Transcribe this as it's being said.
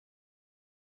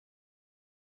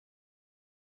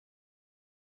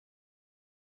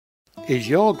Is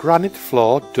your granite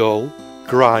floor dull,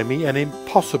 grimy and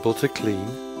impossible to clean?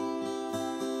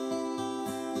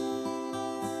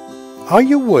 Are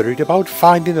you worried about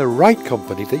finding the right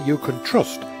company that you can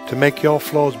trust to make your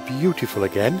floors beautiful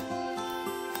again?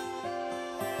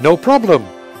 No problem!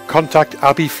 Contact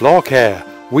Abbey Floor Care.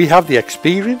 We have the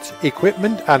experience,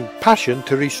 equipment and passion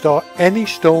to restore any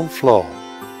stone floor.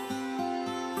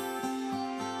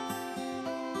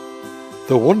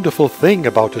 The wonderful thing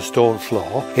about a stone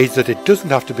floor is that it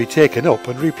doesn't have to be taken up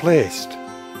and replaced.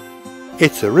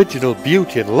 Its original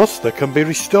beauty and lustre can be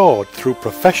restored through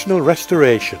professional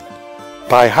restoration.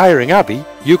 By hiring Abbey,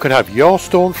 you can have your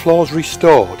stone floors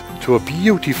restored to a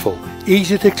beautiful,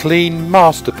 easy to clean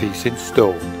masterpiece in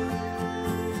stone.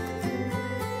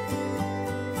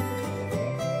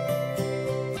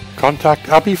 Contact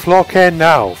Abbey Floor Care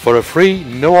now for a free,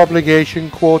 no obligation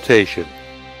quotation.